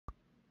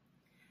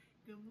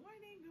Good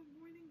morning, good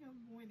morning, good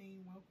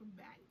morning. Welcome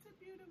back to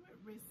Beauty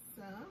with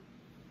Rissa.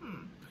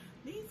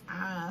 These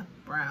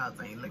eyebrows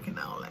ain't looking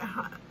all that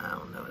hot. I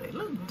don't know, they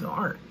look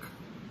dark.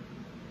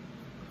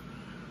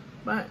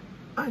 But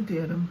I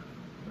did them.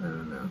 I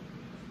don't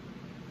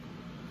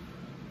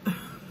know.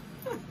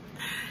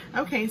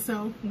 Okay,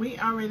 so we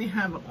already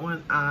have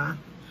on our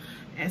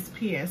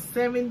SPF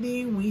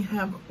 70. We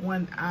have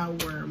on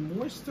our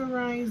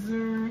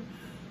moisturizer.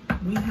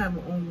 We have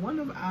on one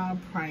of our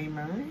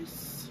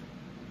primers.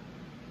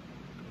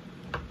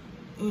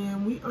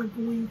 And we are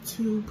going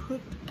to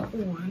put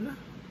on,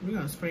 we're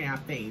going to spray our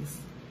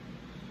face,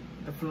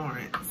 the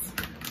Florence.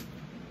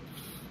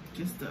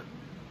 Just a,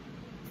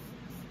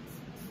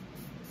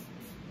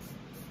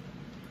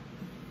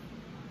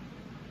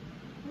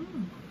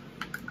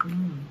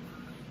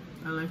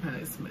 I like how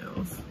it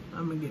smells.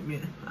 I'm gonna get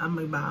me, I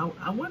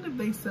wonder if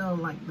they sell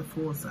like the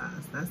full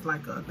size. That's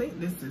like, I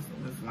think this was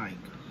like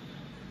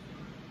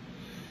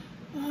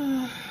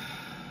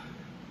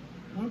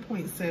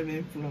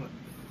 1.7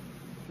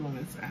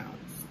 Florence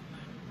ounce.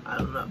 I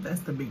don't know if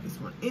that's the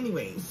biggest one.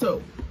 Anyway,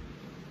 so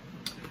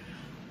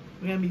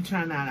we're gonna be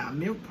trying out our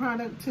milk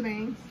product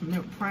today,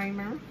 milk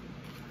primer.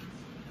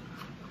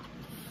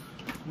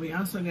 We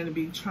also gonna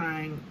be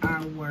trying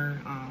our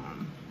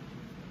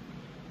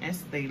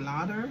Estee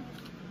Lauder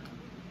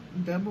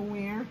double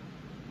wear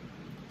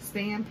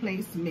stay in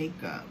place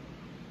makeup,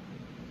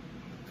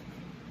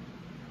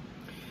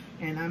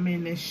 and I'm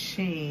in the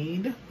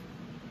shade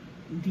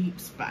Deep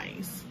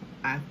Spice,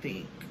 I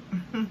think.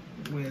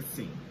 We'll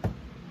see.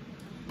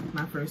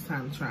 My first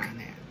time trying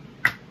that.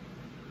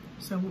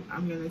 So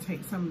I'm gonna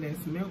take some of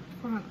this milk,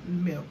 put on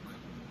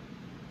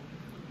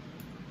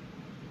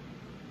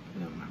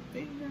my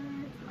finger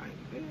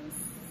like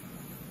this.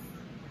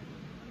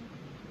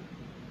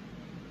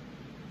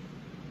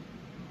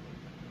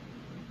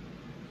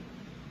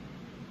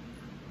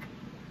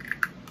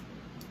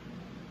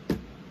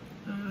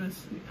 Let's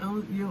see.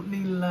 Oh, you don't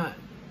need a lot.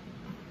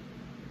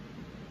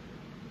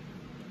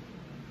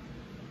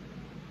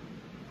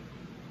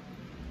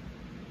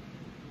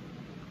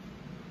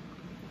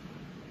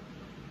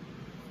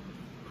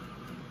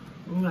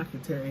 Ooh, I can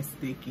tell it's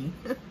sticky.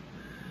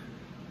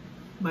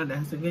 But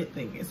that's a good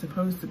thing. It's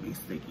supposed to be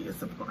sticky.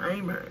 It's a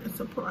primer. It's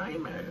a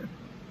primer.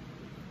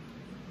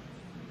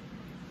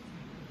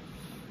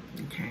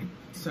 Okay,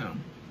 so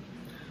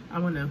I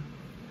want to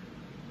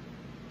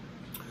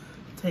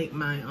take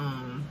my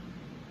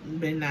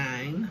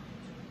benign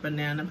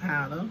banana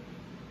powder.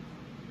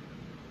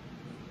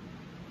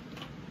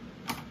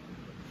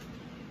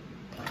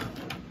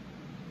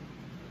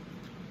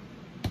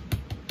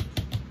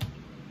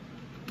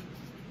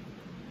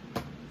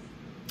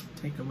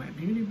 Take a wet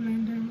beauty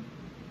blender.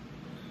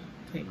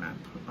 Take my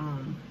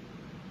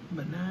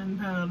benign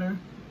powder.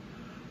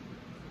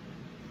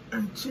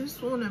 I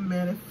just want to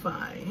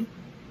mattify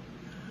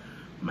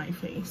my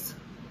face.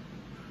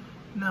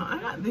 Now I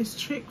got this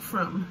trick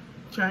from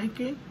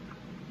Jike,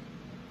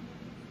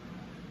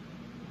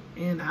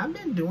 and I've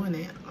been doing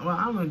it. Well,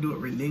 I'm gonna do it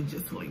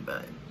religiously,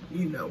 but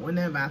you know,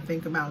 whenever I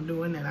think about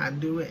doing it, I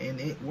do it,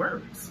 and it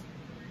works.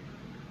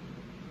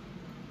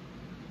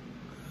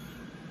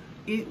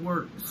 It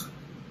works.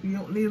 You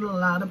don't need a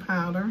lot of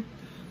powder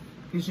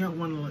because you don't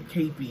want to look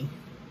capey,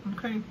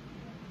 okay?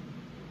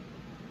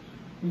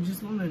 You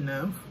just want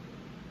enough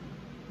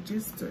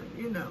just to,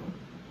 you know,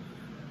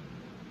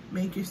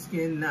 make your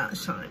skin not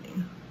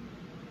shiny.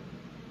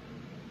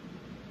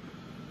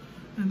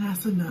 And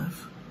that's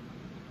enough.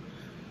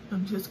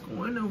 I'm just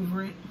going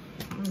over it.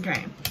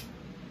 Okay.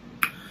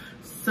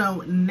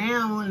 So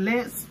now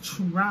let's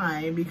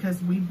try,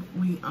 because we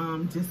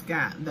just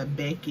got the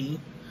Becky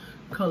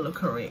color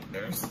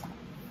correctors.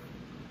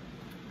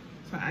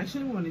 So I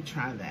actually want to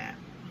try that.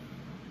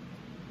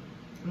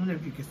 I don't know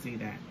if you can see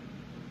that.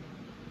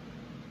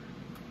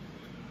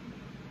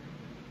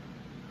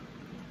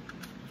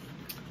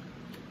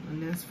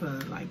 And that's for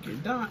like your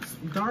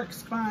dark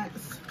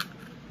spots.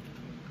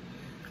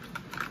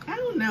 I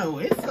don't know.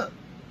 It's a,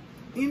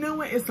 you know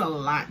what? It's a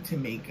lot to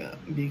make up,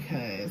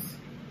 because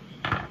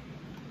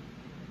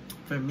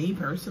for me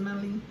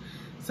personally,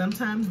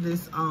 sometimes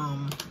this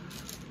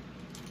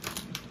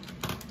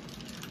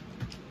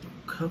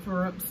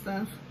cover up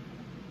stuff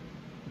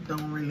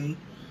don't really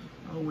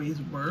always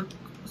work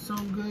so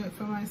good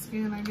for my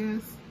skin, I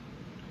guess.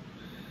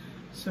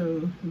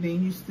 So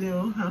then you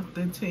still have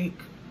to take,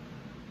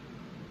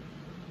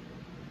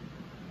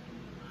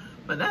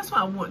 but that's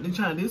why I want to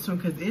try this one,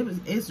 because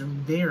it's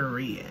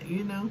very red,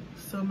 you know,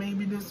 so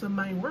maybe this one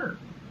might work.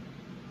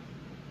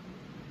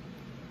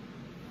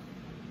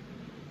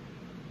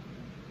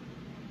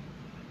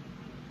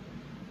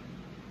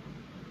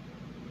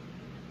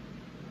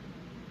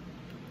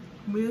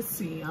 We'll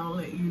see. I'll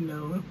let you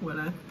know what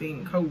I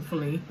think,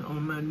 hopefully,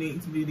 on my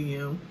next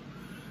video.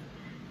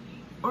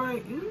 Or,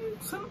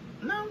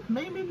 no,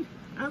 maybe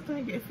after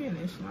I get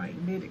finished, like,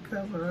 did it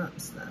cover up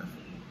stuff?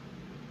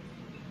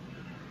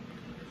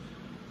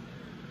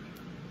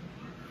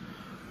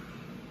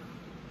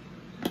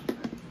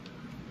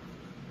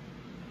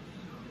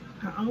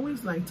 I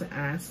always like to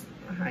ask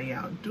how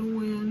y'all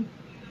doing.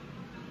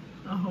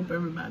 I hope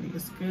everybody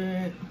is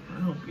good. I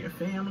hope your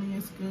family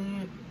is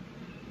good.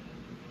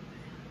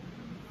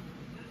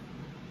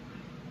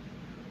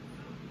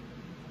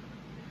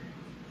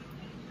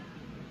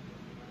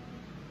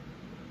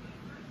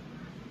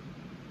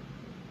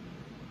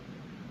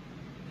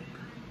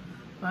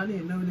 I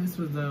didn't know this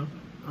was a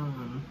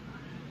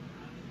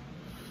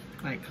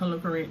like color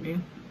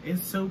correcting.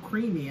 It's so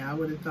creamy. I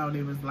would have thought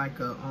it was like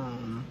a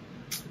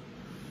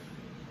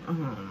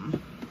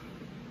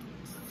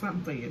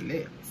something for your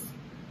lips.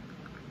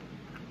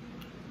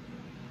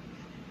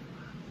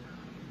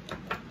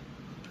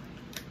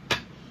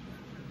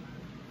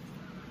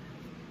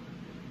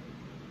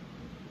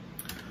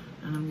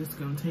 And I'm just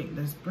gonna take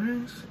this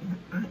brush and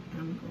I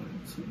am going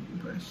to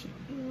brush it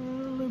in a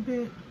little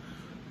bit.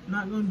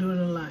 Not gonna do it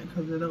a lot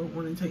because I don't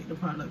want to take the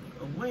product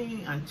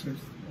away. I just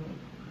want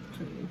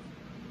to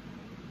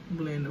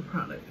blend the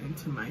product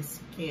into my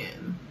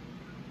skin.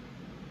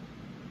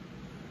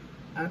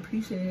 I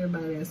appreciate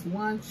everybody that's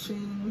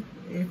watching.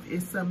 If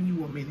it's something you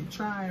want me to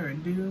try or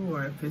do,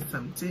 or if it's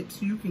some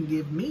tips you can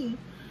give me,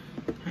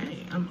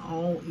 hey, I'm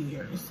all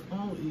ears,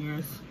 all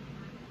ears.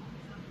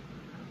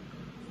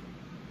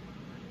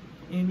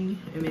 Any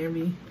and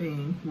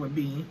everything would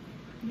be,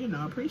 you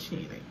know,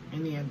 appreciated.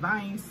 Any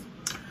advice?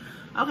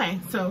 Okay,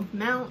 so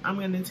now I'm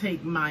going to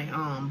take my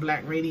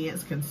Black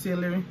Radiance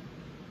Concealer.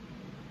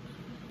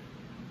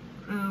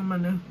 I'm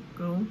going to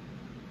go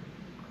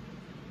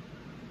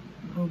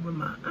over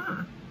my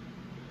eye.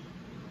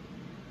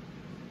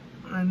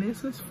 And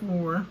this is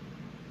for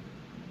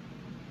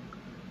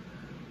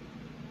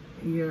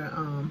your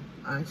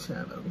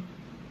eyeshadow.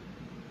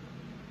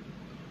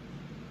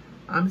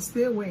 I'm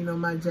still waiting on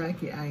my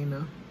Jackie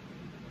Aina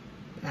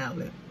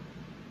palette.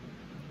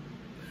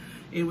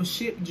 It was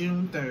shipped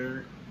June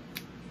 3rd.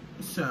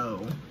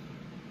 So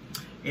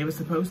it was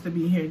supposed to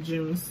be here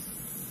June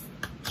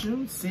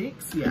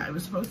 6th. Yeah, it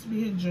was supposed to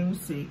be here June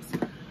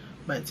 6th.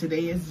 But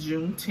today is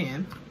June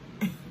 10th.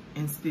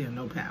 And still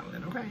no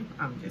palette, okay?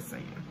 I'm just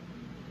saying.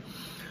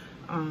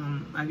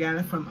 I got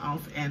it from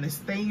off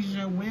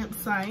Anastasia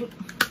website.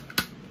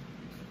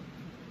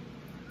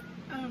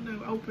 I don't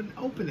know,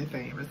 open the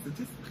thing, Rissa.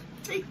 Just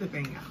take the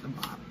thing out the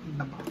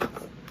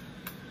box.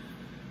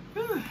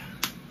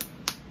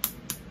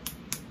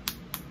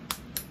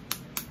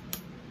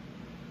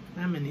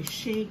 I'm gonna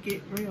shake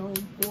it real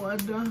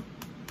good.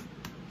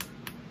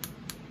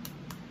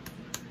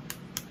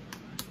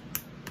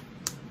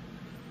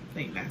 I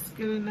think that's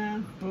good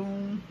enough.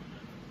 Boom.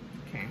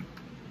 Okay.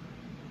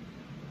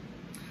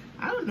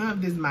 I don't know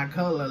if this is my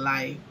color,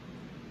 like,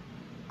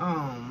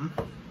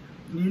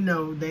 you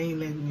know, they ain't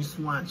letting you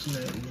swatch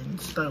nothing in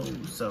the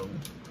stove, so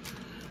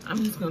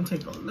I'm just gonna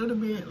take a little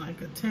bit,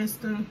 like a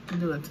tester,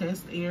 do a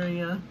test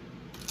area.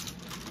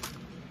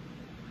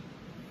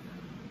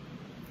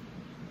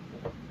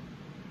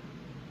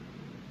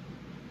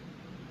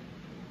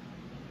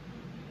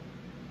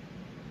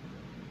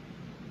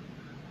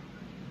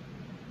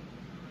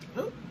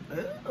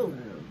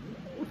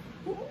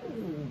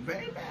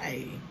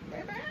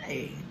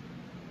 Baby,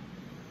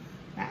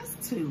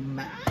 that's too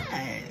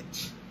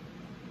much.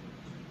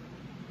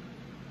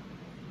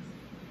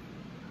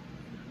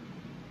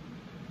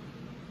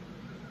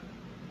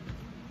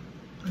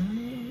 I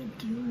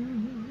do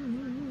know.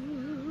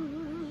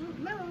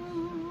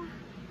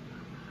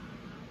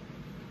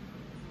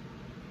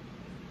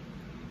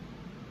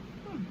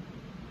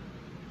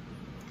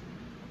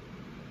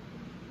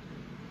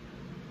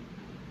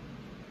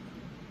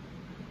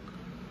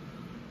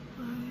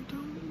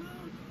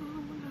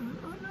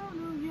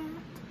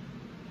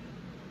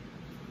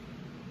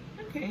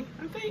 Okay,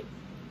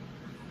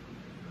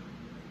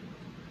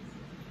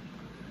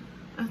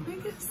 I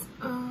think it's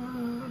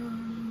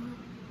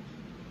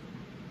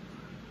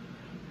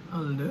a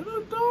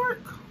little dark.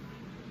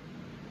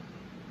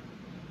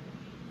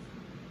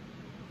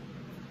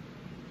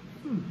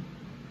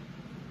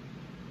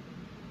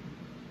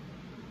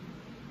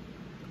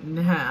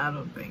 Nah, I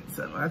don't think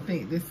so. I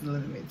think this is a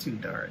little bit too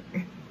dark.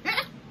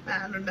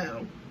 I don't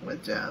know.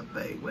 What y'all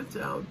think? What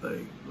y'all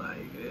think? Like,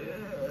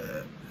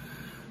 yeah.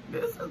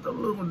 This is a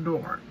little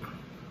dark.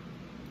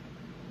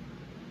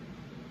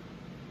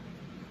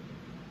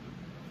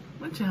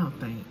 What y'all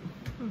think?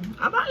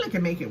 I probably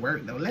can make it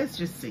work though. Let's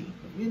just see.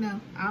 You know,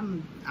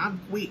 I'm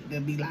quick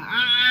to be like,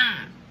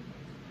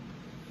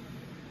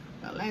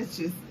 but let's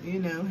just, you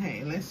know,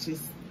 hey, let's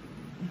just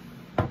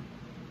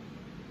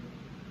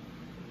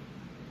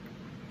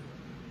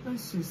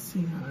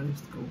see how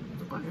this goes.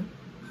 Okay.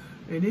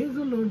 It is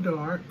a little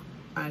dark.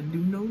 I do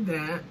know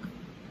that.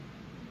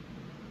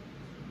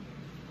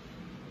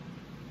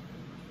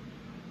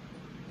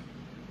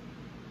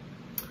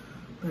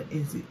 But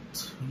is it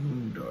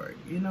too dark?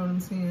 You know what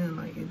I'm saying?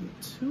 Like, is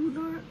it too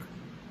dark?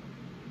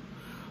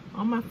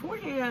 On my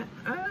forehead,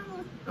 I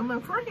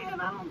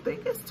don't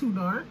think it's too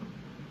dark.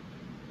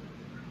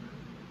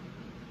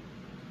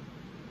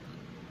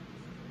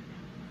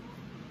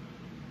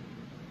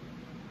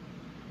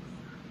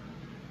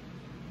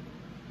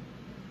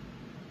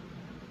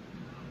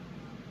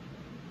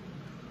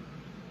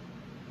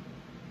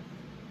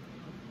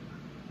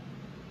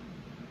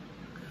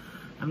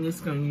 I'm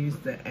just going to use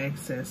the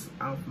excess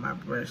off my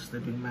brush to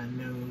do my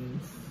nose.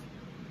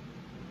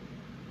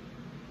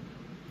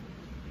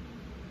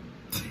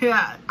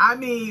 Yeah, I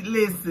mean,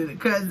 listen,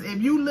 because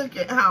if you look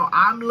at how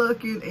I'm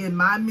looking in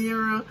my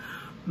mirror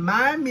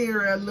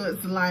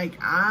looks like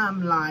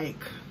I'm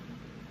like,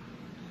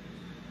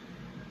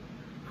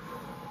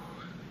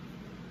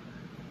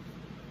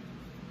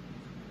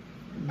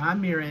 my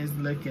mirror is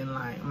looking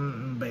like,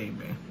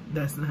 baby,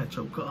 that's not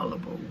your color,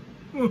 boo.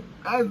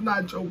 That's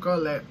not your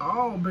color at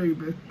all,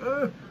 baby.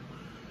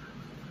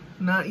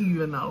 Not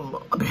even a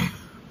little bit.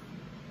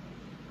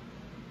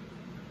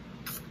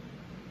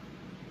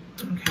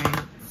 Okay,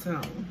 so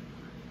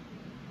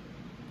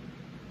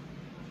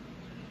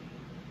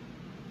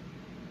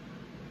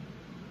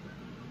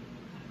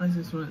I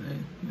just want to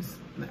just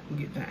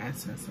get the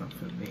excess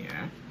off of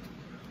there.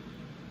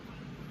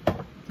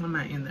 I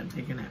might end up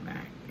taking that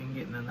back and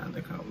getting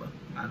another color.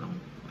 I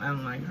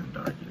don't like how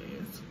dark it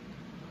is.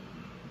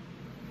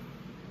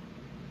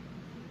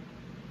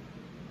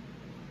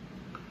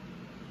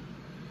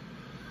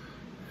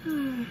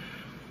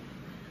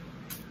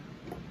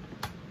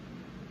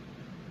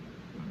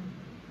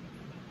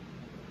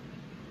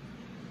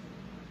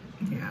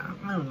 Yeah,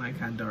 I don't like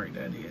how dark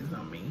that is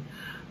on me.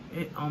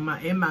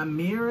 In my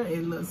mirror,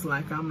 it looks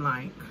like I'm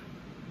like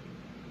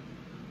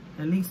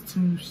at least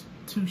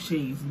two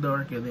shades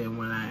darker than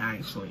what I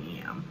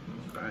actually am.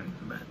 Okay,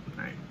 but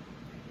right.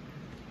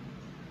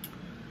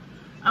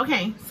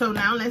 Okay, so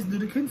now let's do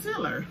the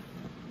concealer.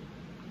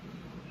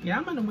 Yeah,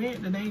 I'm gonna wear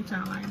it today,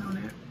 child. I know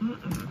that.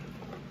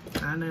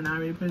 I done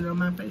already put it on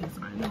my face.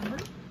 I know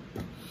that.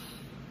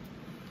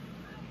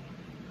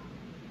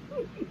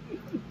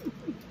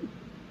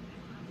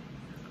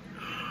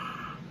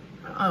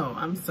 Oh,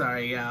 I'm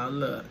sorry, y'all.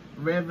 Look,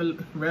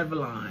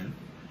 Revlon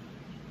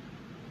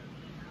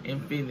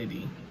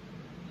Infinity.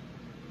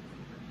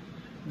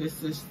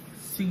 This is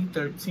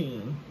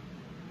C13.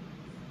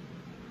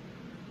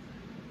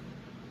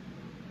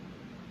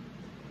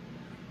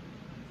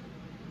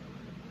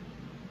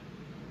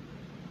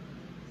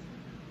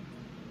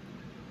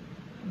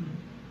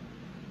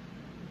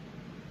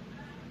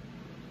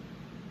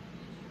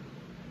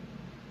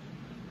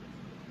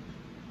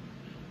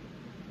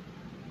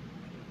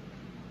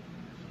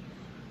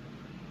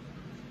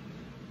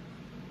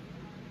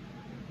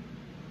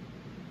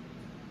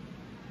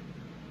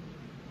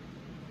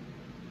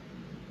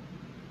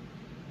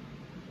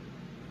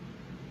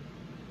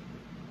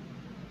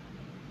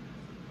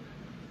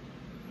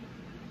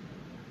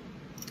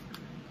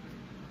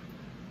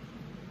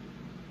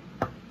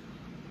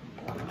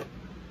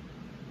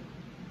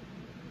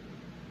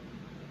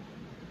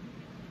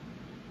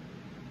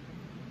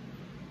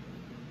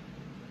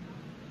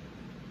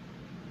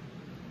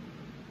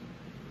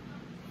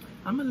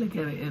 I'm gonna look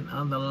at it in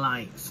other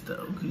lights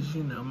though, because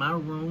you know my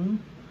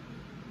room,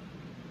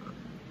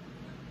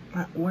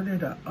 I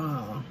ordered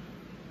a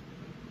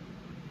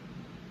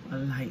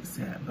light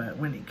set, but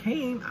when it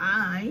came,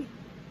 I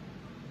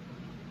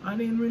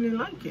didn't really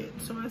like it,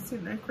 so I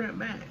sent that crap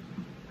back.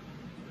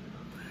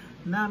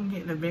 Now I'm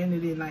getting the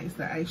vanity lights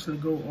that actually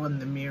go on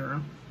the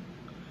mirror,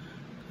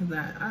 because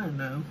I don't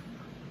know.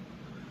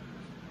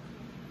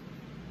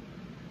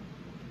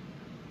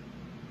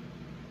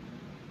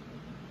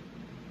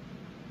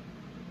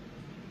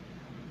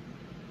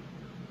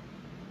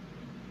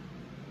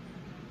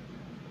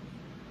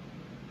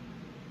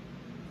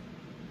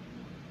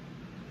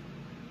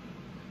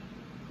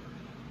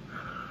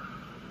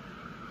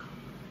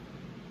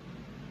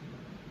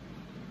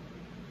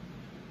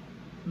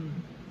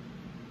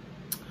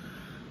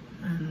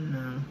 I don't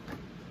know.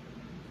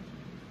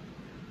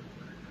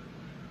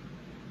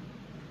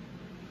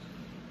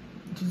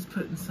 Just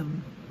putting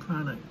some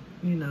product,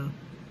 you know,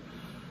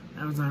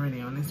 that was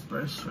already on this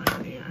brush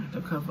right there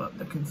to cover up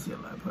the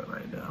concealer I put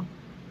right there.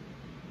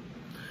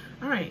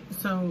 Alright,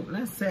 so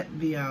let's set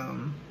the,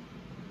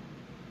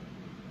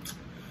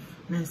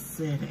 let's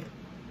set it.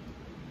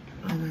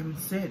 And I'm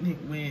setting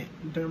it with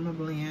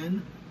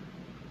Dermablend.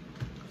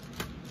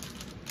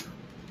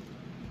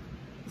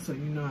 So you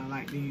know I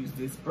like to use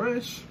this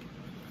brush.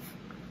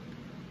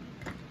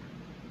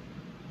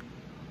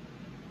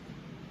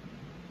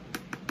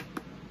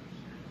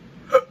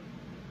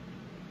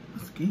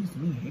 Excuse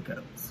me,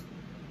 hiccups.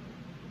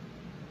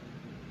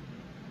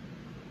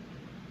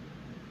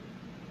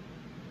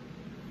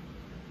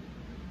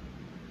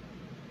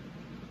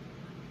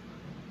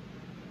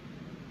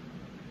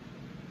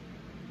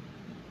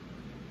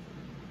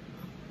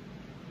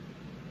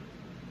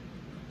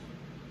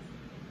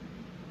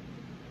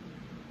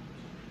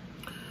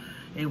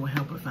 It will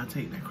help if I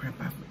take that crap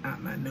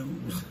out my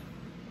nose.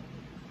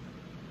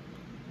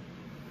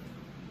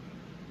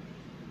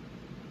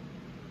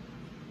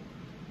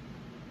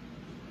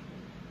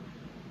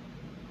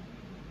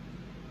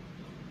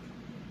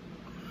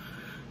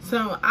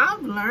 So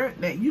I've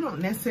learned that you don't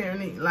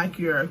necessarily, like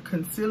your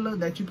concealer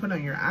that you put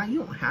on your eye,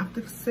 you don't have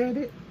to set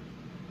it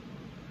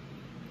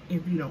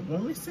if you don't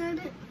want to set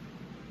it.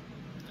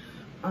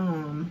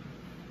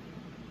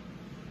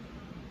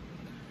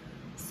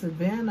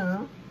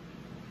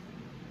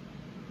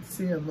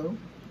 silver.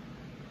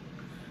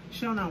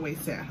 She don't always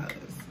set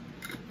hers.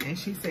 And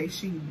she say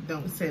she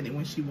don't set it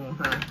when she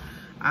want her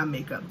eye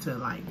makeup to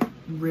like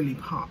really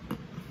pop.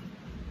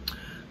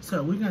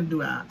 So we're gonna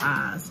do our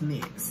eyes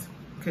next,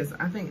 because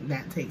I think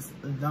that takes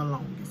the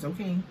longest,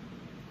 okay?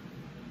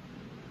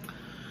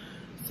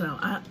 So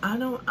I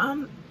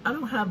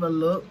don't have a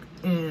look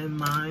in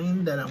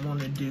mind that I want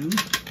to do.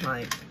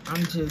 Like,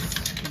 I'm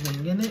just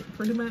winging it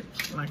pretty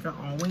much, like I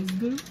always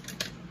do.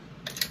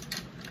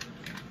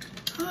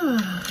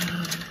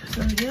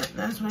 So yeah,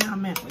 that's where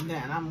I'm at with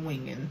that. I'm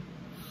winging,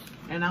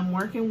 and I'm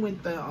working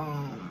with the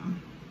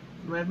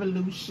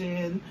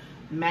Revolution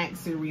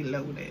Maxi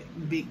Reloaded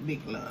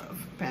Big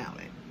Love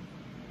palette.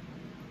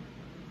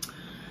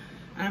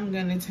 I'm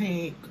gonna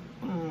take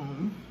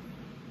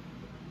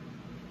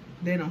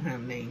they don't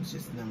have names,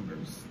 just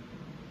numbers.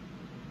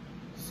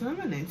 So I'm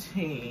gonna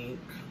take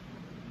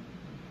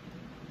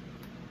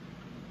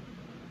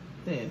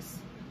this,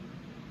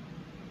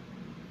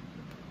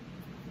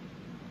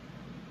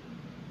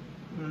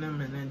 and I'm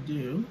gonna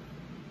do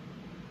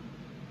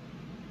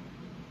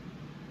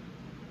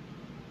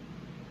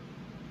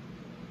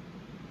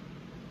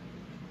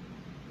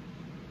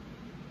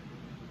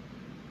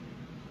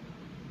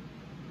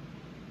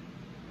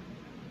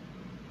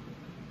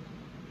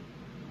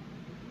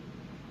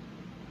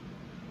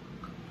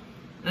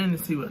and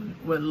see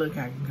what look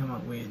I can come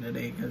up with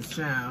today, because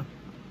child,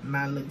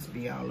 my looks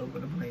be all over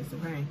the place,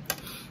 okay?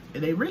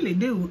 They really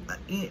do.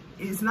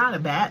 It's not a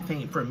bad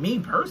thing for me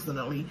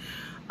personally.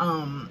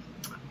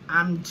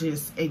 I'm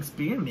just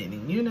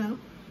experimenting, you know,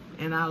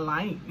 and I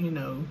like, you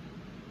know,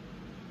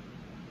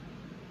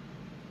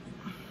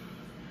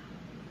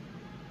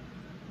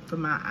 for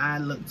my eye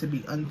look to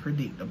be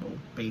unpredictable,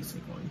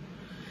 basically.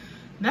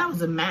 That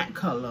was a matte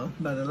color,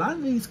 but a lot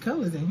of these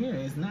colors in here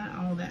is not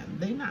all that.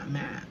 They not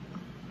matte.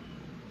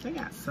 They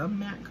got some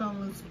matte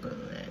colors, but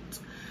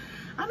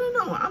I don't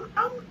know.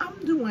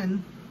 I'm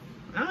doing.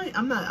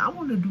 I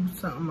want to do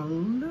something a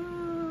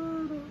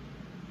little.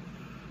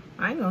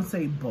 I ain't gonna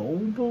say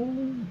bold,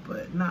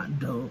 but not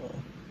dull.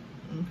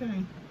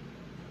 Okay.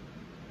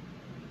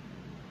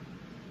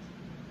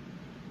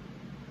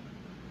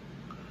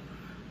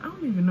 I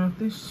don't even know if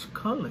this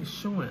color is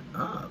showing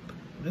up.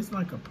 It's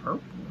like a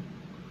purple.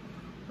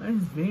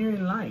 It's very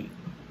light.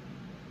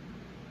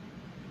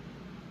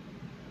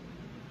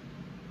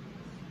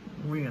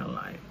 Real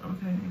light,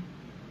 okay.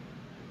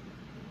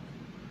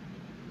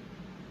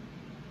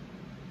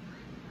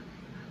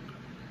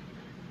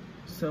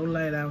 So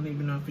light, I don't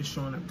even know if it's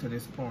showing up to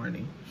this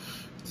party.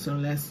 So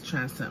let's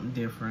try something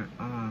different.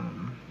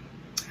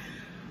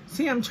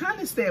 See, I'm trying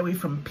to stay away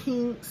from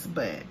pinks,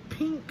 but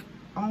pink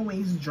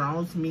always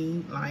draws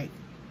me like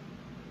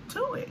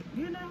to it.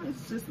 You know,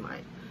 it's just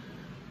like,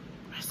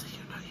 Rissa,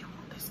 you know you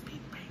want this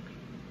pink,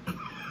 baby.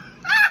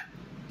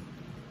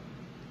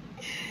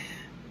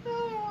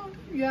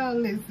 Y'all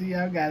listen,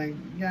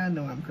 y'all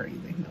know I'm crazy.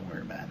 Don't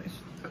worry about it.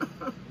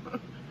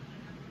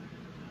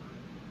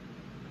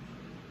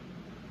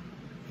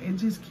 And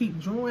just keep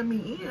drawing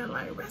me in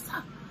like,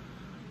 Rissa,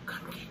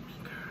 come get me,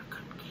 girl,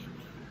 come get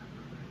me.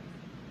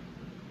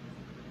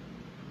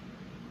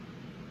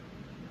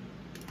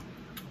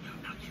 You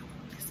know you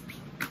want this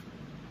pink.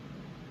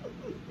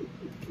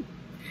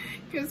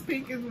 Because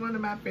pink is one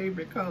of my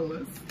favorite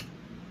colors.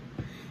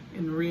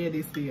 And red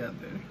is the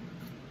other.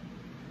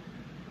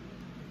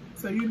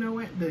 So you know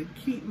what, to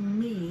keep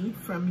me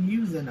from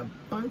using a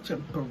bunch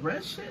of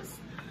brushes,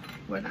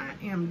 what I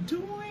am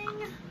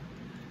doing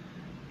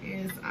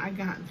is I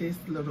got this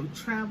little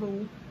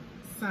travel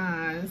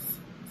size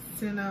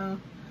center,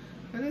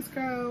 what is it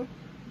called?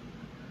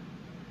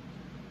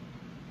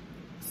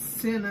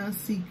 Center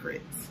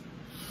Secrets.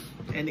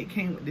 And it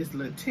came with this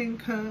little tin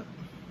cup.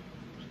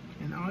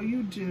 And all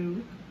you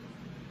do,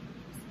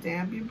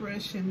 stab your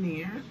brush in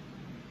there.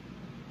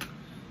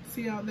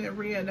 See all that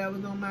red that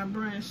was on my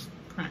brush?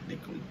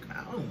 Practically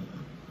gone.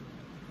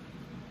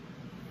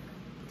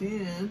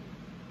 Then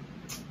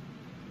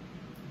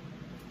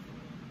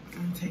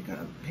I'm gonna take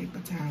a paper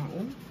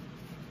towel.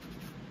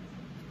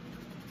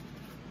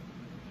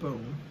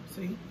 Boom.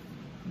 See?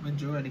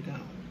 Majority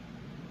gone.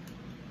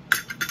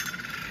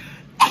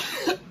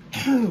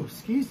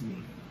 Excuse me.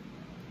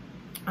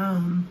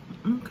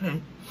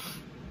 Okay.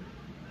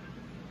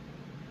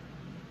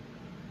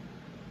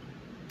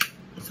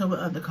 So what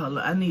other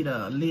color? I need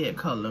a lid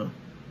color.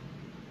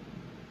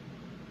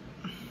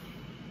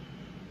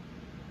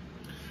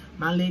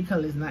 My lid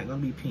color is not gonna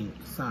be pink,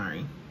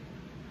 sorry.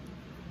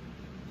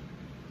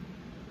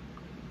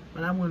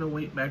 But I wanna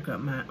wait back up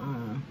my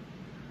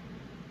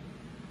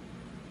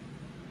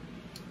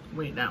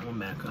wait that one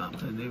back up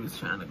because they was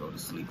trying to go to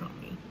sleep on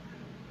me.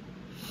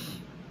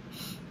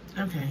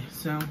 Okay,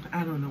 so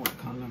I don't know what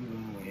color I'm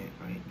going with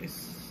right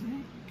this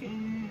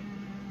second.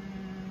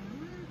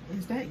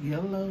 Is that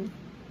yellow?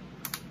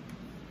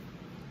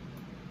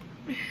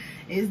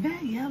 Is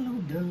that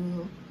yellow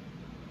dull?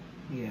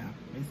 Yeah,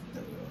 it's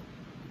dull.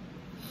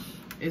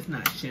 It's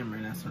not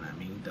shimmer, that's what I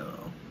mean,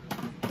 dull.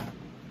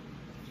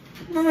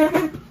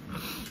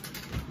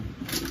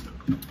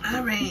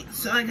 Alright,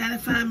 so I gotta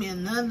find me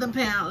another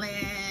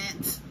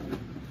palette.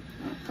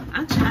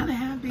 I try to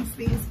have these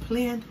things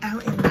planned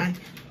out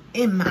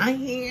in my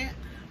head,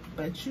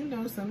 but you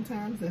know,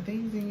 sometimes the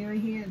things in your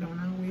head don't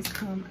always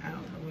come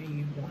out the way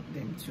you want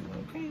them to,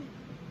 okay?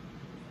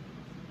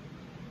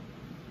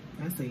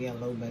 That's a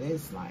yellow, but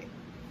it's like,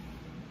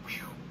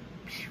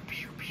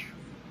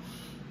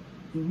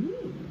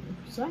 ooh.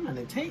 So I'm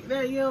gonna take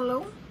that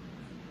yellow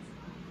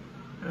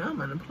and I'm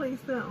gonna place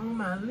that on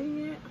my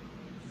lid.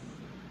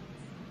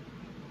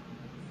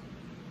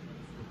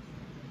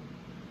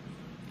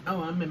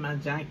 Oh, I'm in my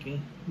Jekyll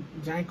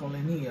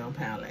and Hill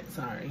palette,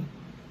 sorry.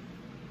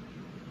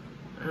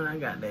 And I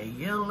got that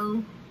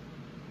yellow.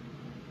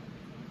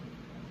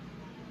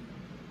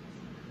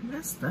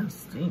 That stuff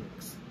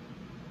stinks.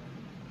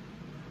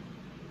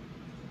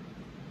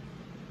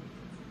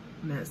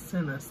 That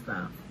center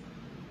stuff.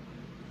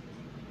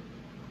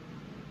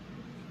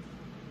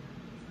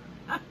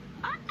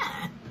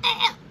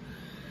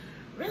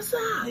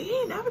 Rissa, you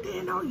ain't never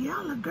did no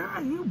yellow,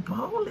 girl. You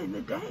bowling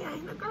today,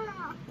 ain't a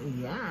girl?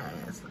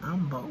 Yes,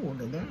 I'm bold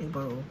today,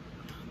 boo.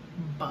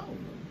 Bold.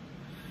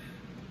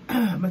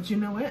 But you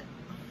know what?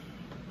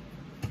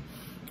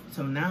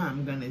 So now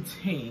I'm gonna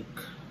take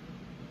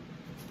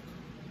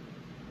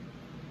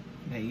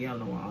that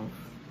yellow off.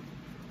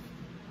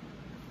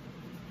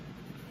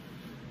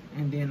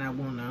 And then I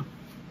wanna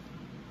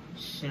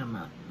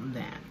shimmer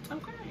that.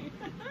 Okay,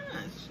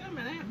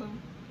 shimmer that, boo.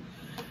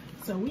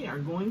 So we are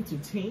going to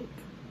take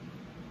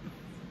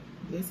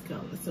this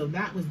color. So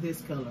that was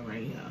this color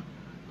right here.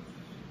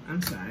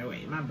 I'm sorry,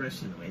 wait, my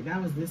brush in the way.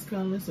 That was this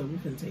color, so we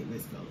can take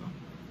this color.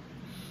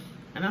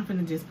 And I'm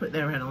gonna just put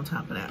that right on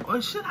top of that.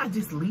 Or should I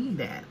just leave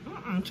that?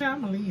 I'm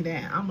gonna leave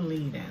that. I'm gonna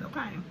leave that,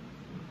 okay?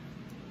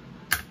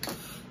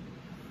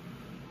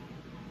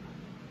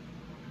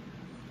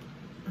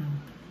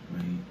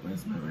 Wait,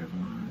 where's my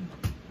Revlon?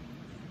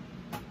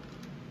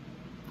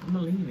 I'm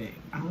gonna leave it.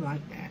 I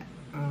like that.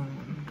 I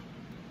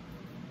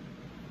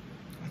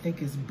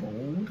think it's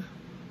bold.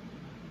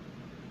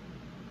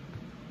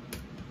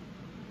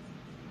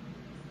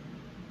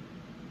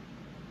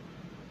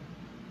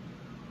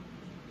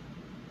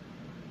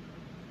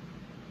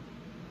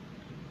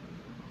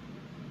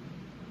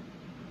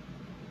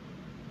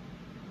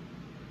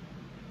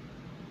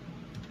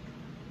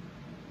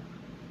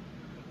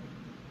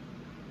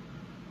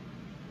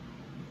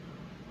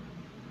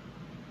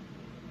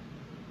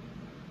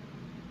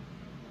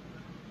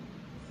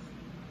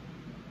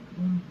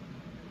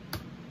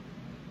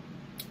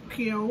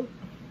 Cute.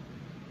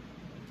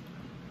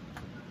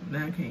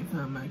 Now I can't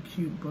find my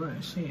cute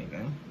brush. Here you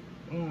go.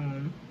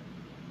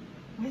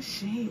 What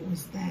shade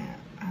was that?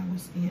 I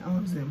was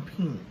in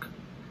pink.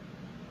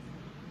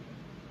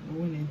 I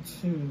went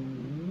into,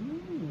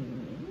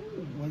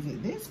 was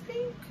it this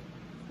pink?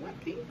 What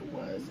pink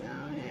was it?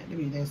 Oh, it had to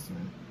be this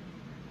one.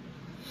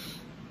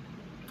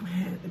 It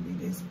had to be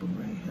this blue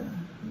right here.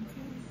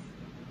 Okay.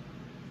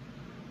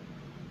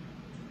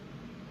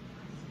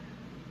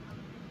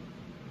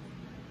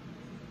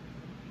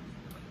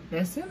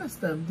 That center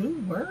stuff do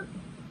work,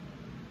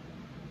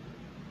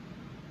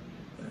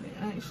 but it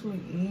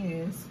actually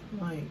is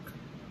like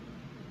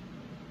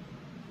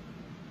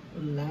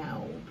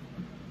loud.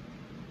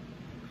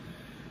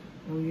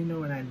 Oh, you know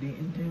what I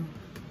didn't do?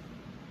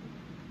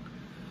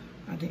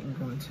 I didn't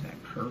go into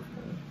that purple.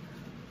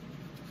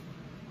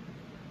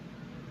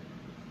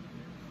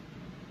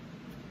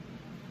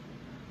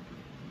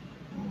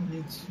 I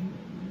wanted to.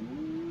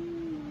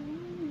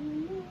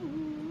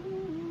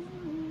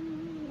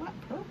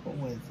 What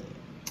was it?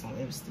 Oh,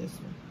 it was this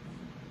one.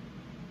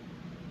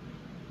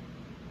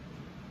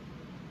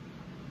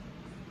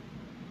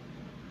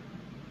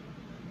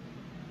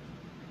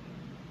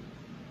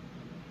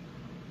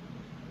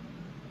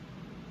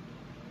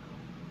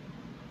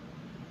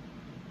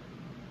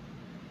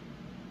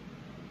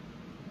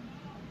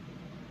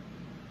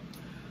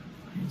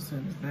 Okay, so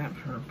there's that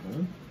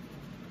purple.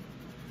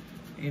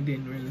 It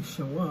didn't really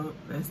show up.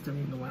 That's the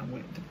reason why I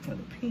went for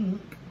the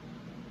pink.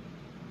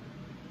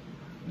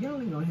 Y'all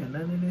ain't gonna hear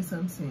none of this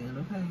I'm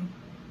saying, okay?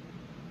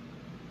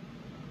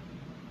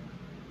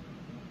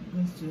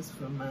 It's just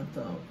for my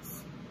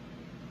thoughts.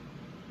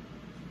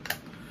 Go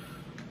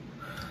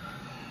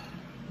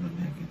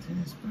back into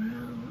this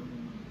brown.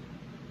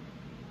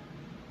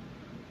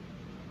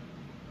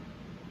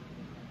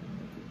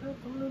 Pick it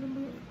up a little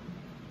bit.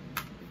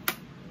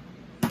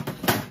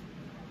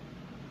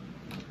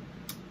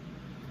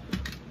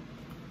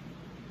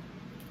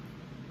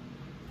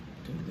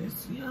 Do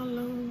this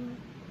yellow.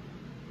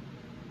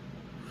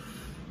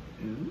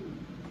 Ooh.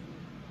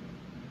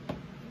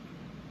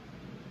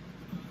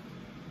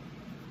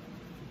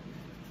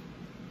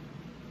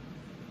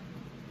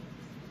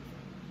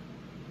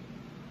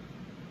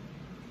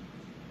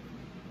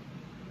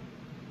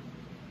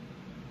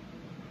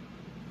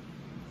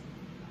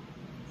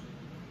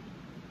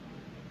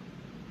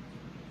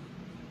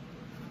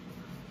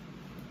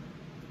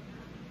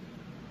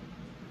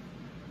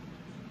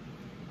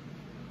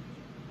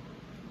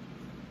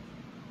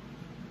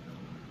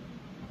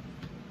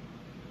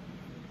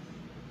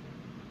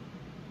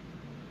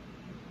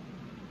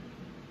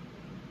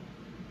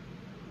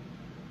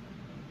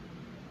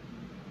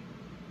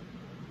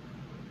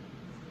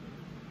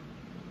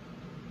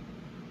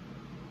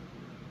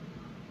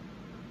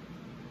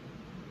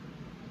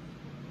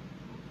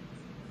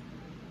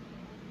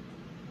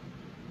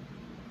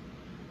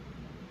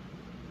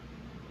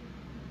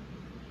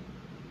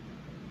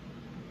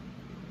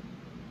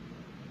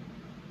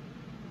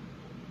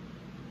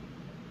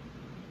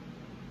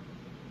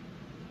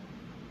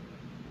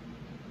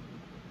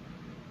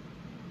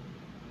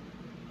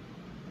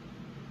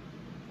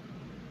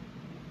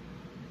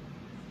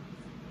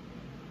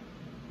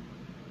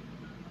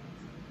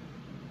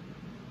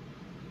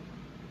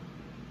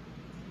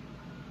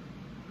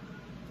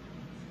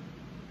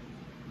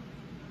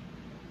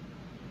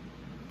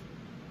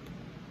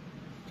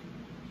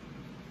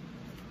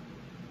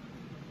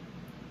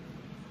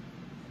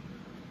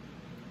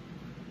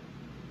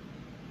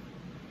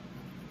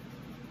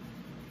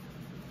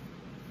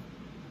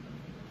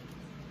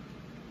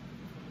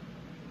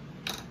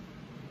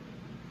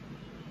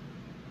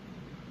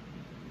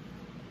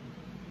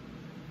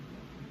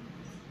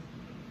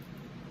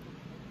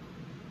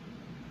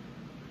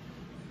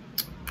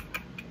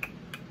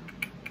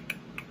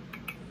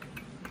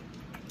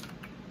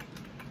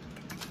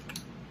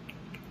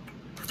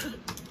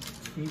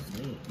 He's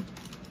neat.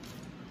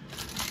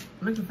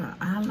 Look at that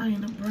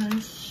eyeliner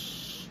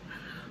brush.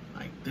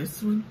 Like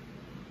this one.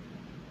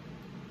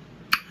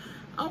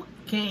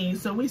 Okay,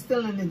 so we're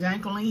still in the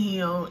Jacqueline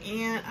Hill.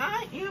 And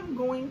I am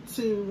going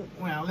to,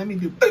 well, let me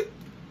do.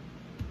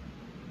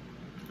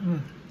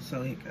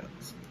 So here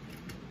goes.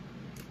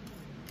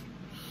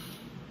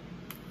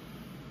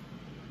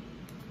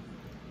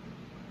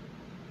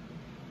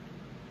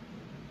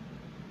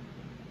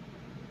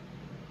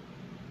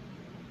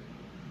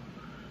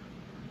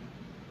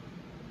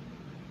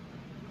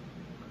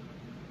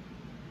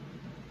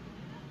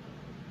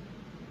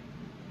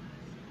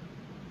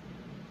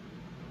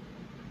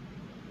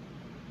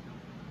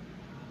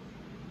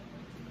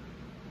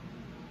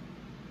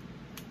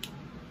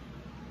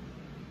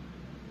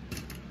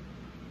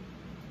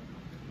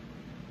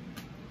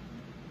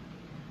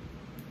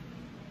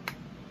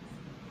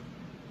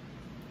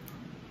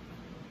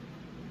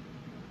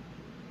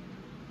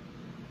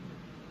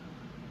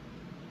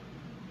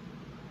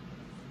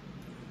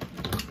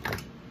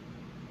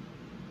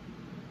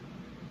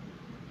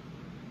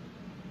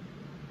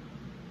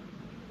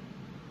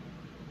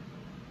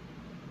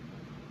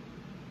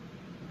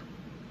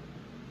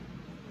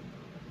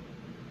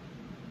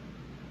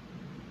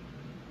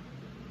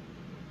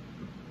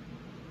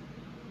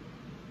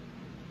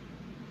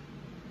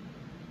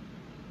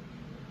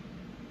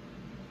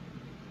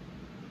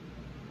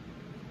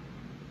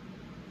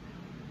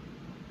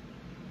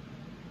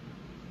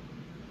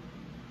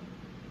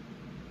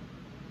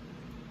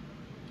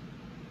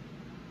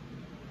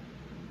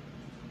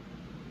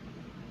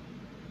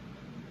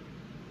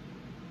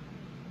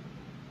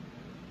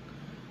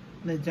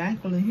 The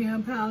Jacqueline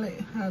Hill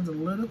palette has a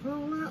little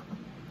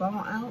fall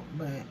out,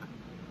 but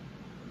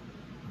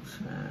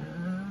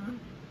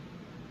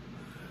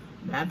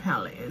that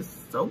palette is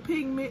so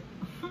pigment.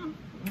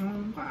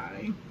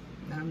 Okay.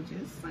 I'm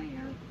just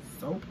saying,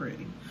 so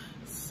pretty,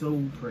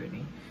 so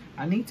pretty.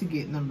 I need to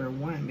get number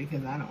 1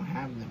 because I don't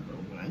have number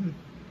 1.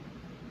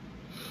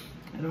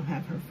 I don't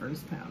have her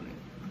first palette.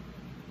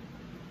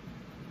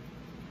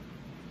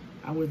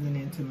 I wasn't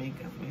into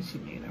makeup when she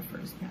made her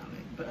first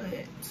palette, but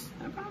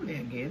I probably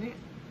will get it.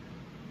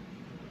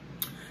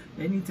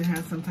 They need to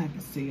have some type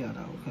of sale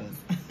though,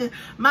 cause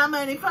my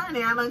money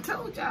funny. I done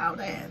told y'all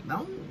that.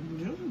 Don't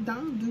do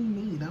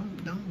me.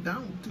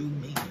 Don't do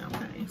me.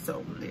 Okay.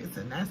 So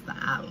listen, that's the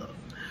eye look.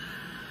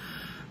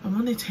 I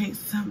want to take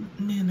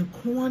something in the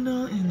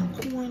corner,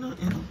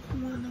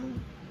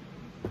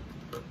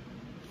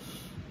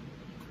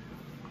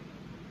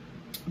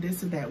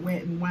 This is that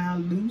Wet n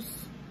Wild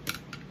Loose.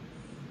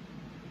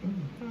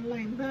 I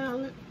like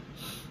violet.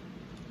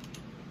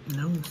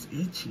 Nose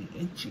itchy.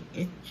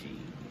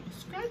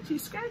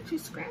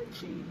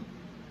 Scratchy.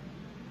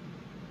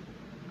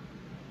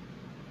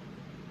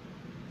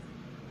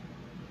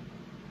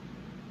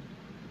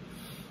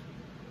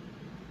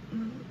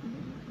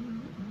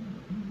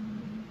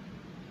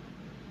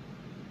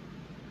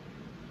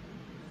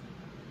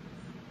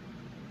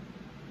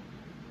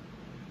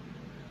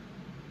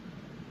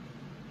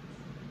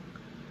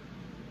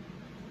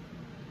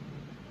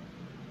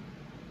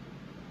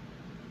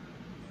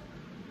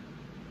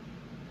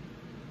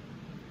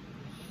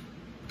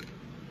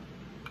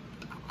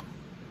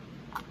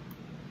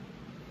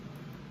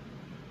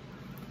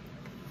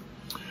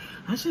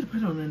 I should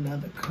put on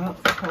another coat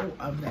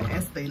of the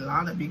Estee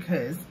Lauder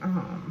because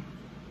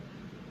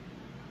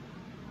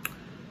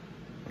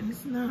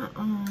it's not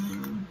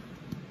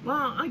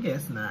well, I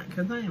guess not,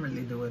 because I ain't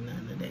really doing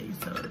nothing today,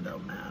 so it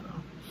don't matter.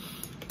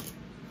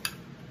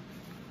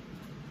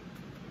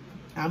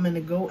 I'm gonna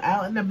go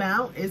out and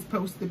about. It's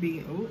supposed to be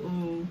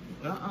wait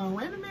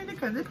a minute,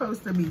 because it's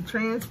supposed to be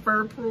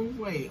transfer proof.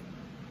 Wait.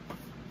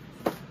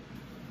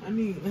 Let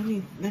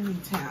me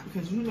tap,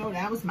 because you know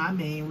that was my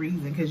main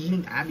reason, because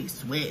I be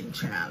sweating,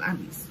 child. I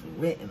be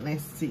sweating.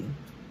 Let's see.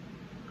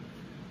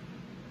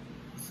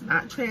 It's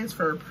not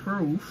transfer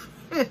proof.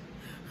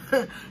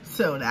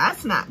 So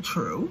that's not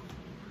true.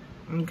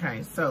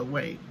 Okay, so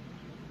wait.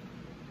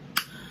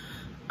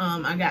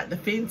 I got the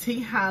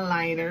Fenty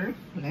highlighter.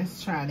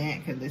 Let's try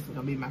that, because this is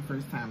gonna be my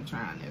first time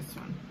trying this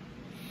one.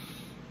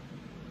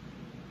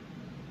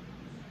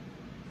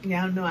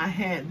 Y'all know I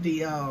had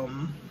the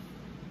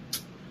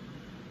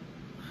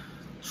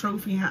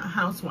trophy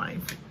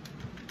housewife,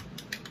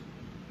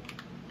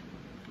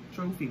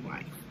 trophy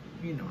wife,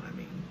 you know what I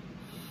mean.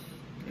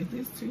 Is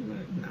this too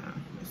much? Nah,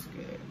 it's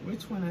good.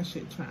 Which one I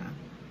should try?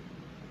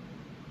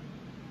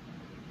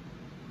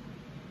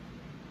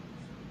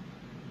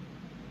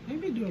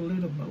 Maybe do a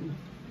little both.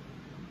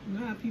 You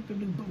know how people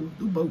do both?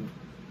 Do both.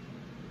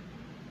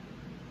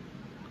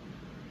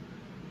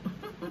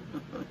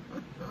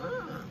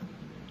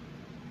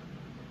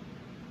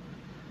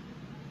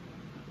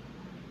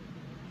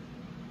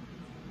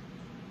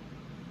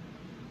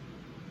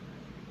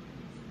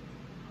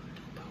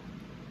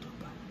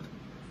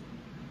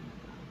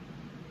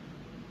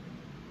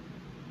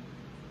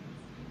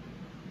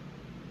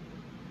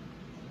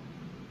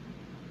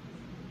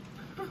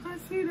 I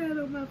see that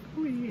on my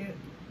forehead.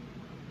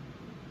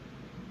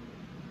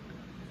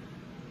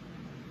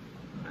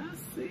 I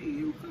see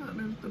you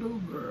coming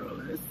through,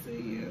 girl. Let's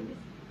see you.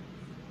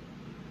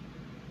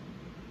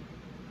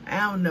 I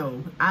don't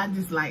know. I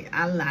just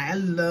I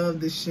love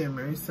the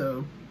shimmer.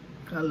 So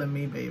color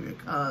me, baby.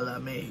 Color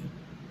me.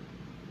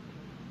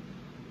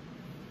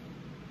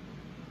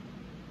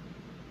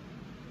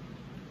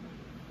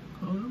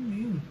 Color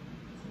me.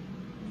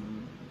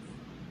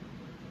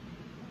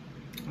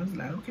 I was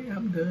like, okay,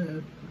 I'm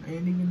done. I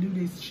ain't even do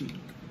this cheek.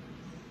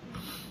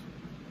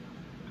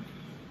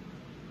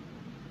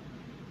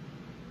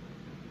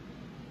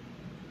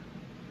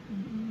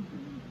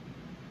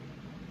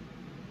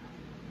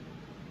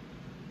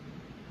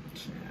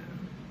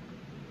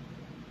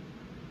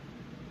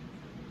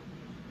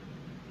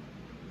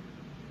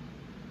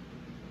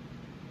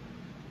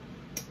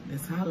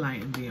 This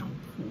highlight be on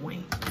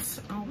point.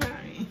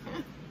 Okay.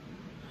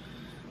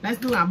 Let's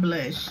do our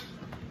blush.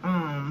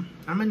 I'm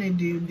gonna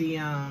do the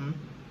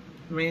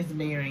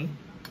Raspberry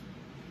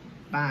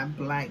by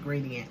Black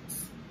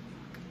Radiance.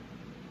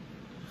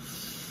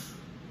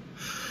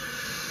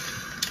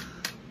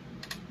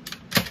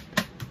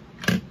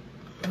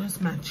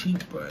 What's my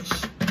cheek brush?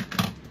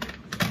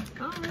 I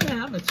don't really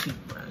have a cheek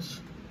brush.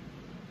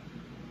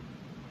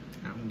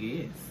 I don't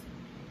guess.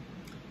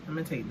 I'm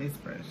gonna take this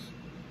brush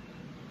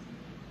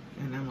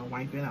and I'm gonna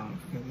wipe it off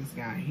because it's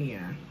got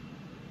hair.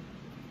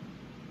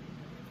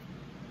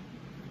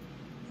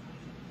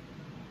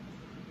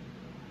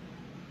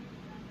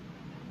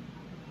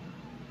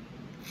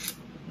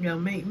 Gonna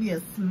make me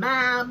a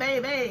smile,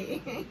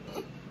 baby.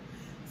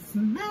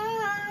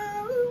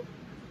 Smile.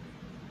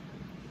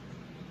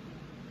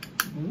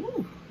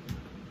 Ooh.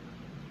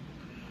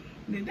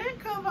 Did that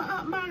cover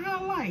up my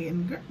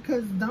highlight?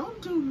 Because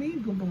don't do me,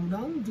 boo.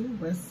 Don't do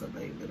Rissa,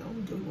 baby.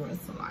 Don't do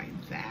Rissa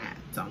like that.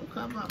 Don't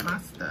cover up my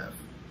stuff.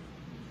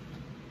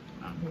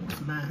 I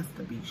want mine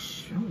to be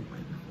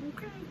showing.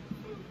 Okay.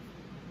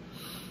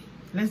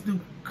 Let's do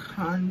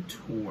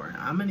contour.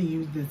 I'm going to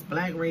use this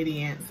Black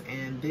Radiance,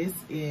 and this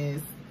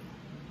is,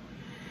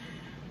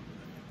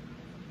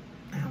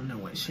 I don't know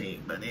what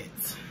shade, but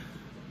it's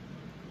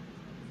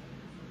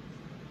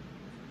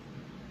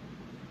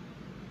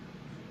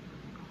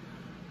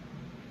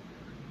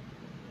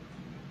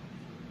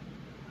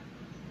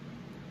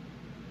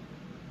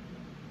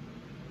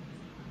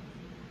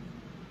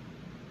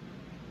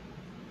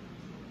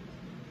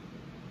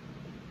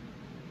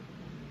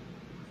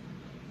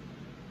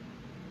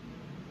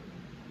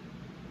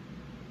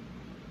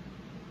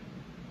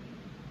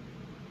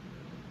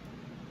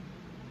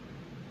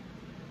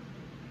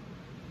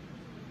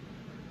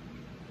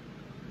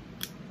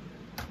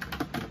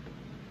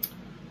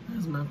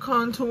my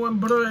contour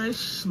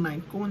brush,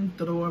 my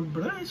contour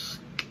brush.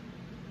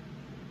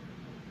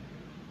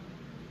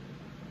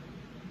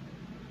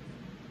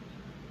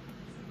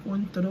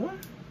 Contour.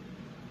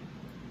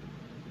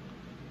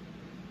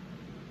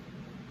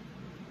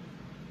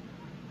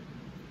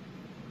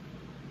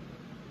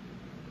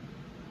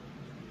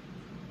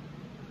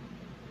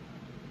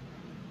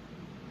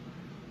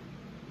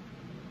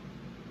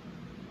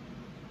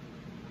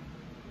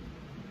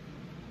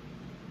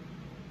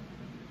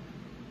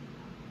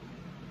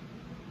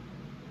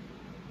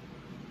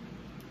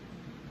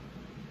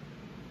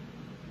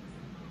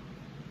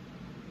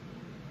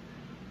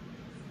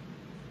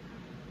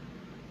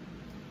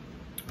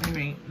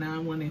 Alright, now I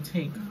want to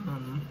take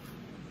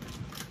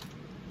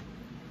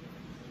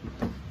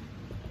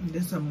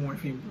this is a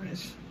Morphe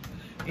brush.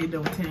 It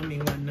don't tell me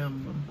what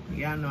number.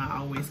 Y'all know I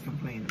always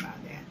complain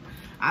about that.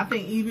 I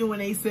think even when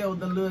they sell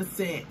the little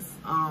sets,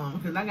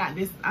 because I got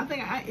this, I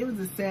think it was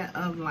a set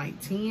of like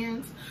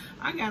 10s.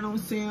 I got on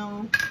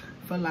sale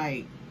for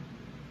like,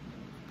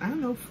 I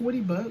don't know,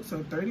 40 bucks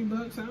or 30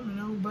 bucks, I don't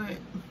know, but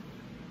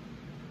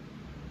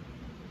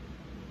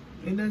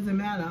it doesn't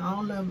matter.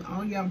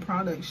 All y'all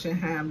products should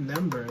have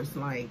numbers.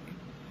 Like,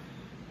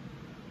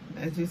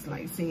 that's just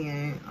like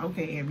saying,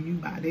 okay, if you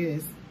buy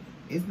this,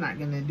 it's not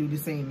gonna do the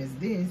same as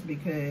this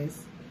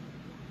because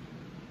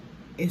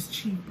it's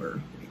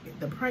cheaper.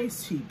 The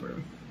price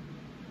cheaper.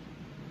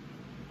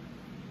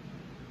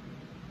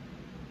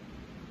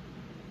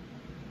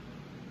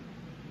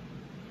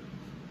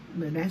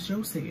 But that's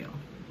your sale.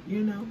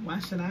 You know, why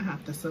should I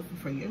have to suffer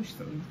for your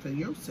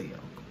sale?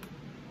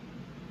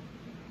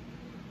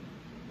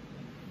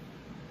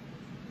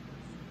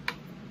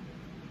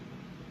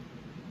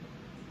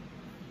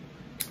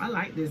 I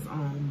like this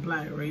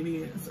Black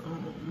Radiance.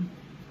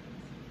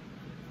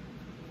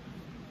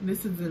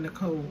 This is in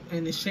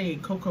the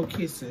shade Cocoa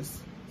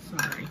Kisses.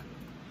 Sorry.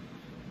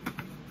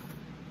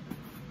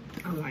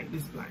 I like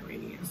this Black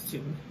Radiance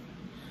too.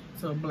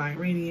 So Black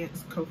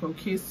Radiance, Cocoa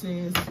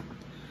Kisses.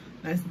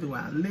 Let's do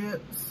our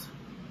lips.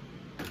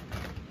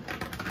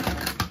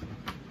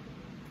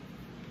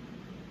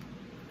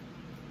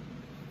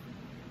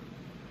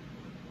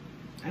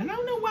 I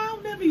don't know why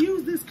I'll never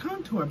use this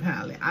contour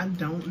palette. I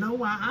don't know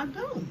why I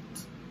don't.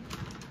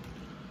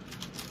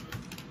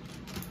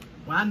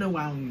 Well, I know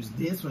why I don't use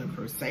this one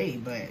per se,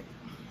 but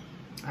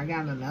I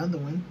got another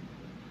one.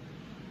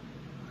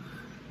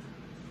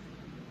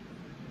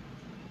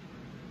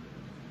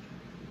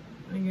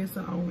 I guess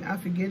I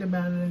forget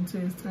about it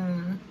until it's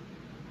time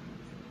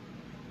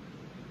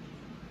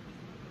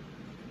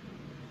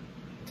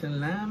to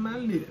line my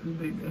lips,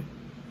 baby.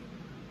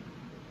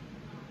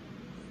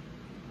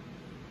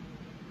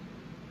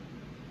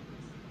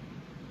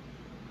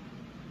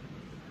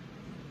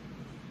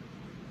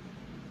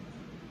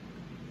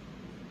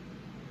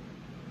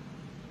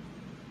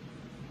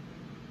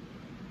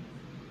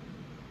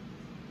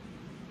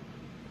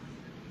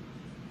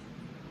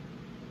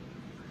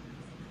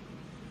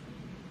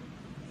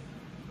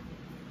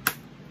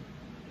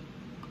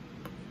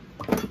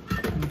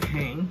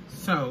 Okay,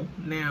 so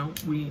now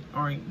we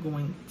are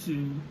going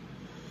to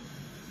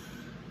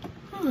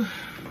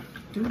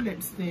do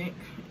lipstick,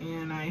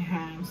 and I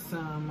have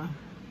some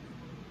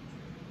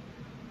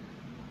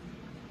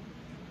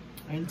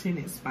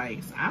Intended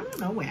Spice. I don't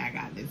know where I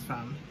got this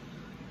from.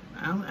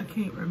 I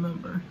can't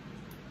remember.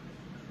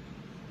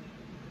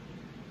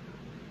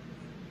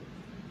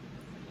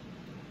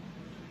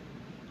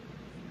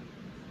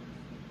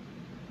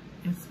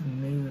 It's a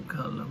nude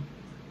color.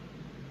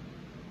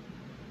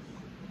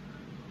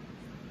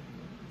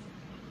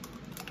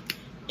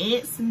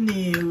 It's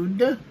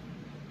nude.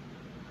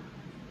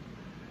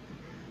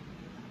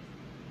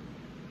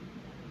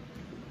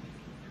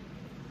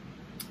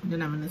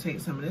 Then I'm going to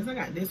take some of this. I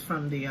got this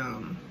from the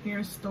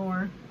hair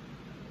store.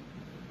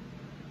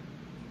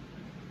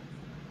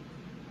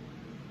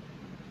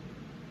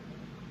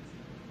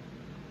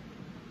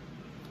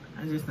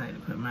 I just need to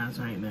put mine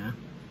right now.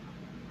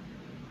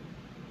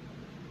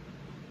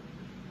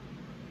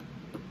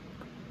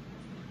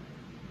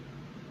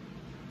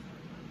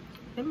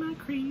 In my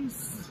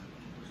crease.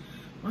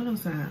 What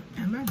else am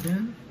I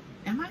done?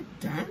 Am I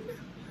done?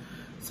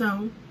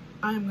 So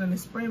I'm gonna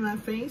spray my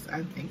face.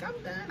 I think I'm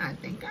done. I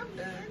think I'm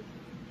done.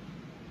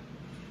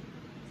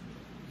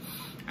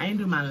 I didn't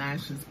do my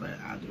lashes, but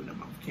I'll do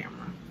them off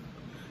camera.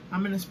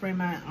 I'm gonna spray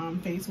my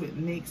face with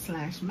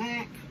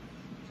NYX/MAC.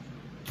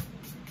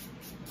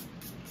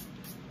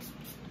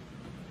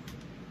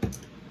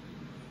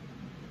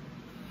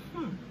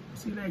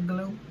 See that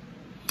glow?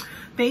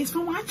 Thanks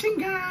for watching,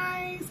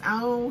 guys.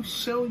 I'll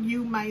show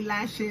you my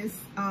lashes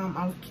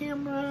off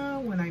camera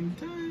when I'm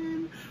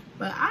done.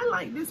 But I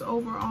like this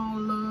overall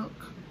look.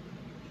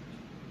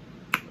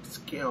 It's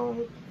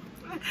cute.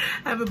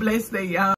 Have a blessed day, y'all.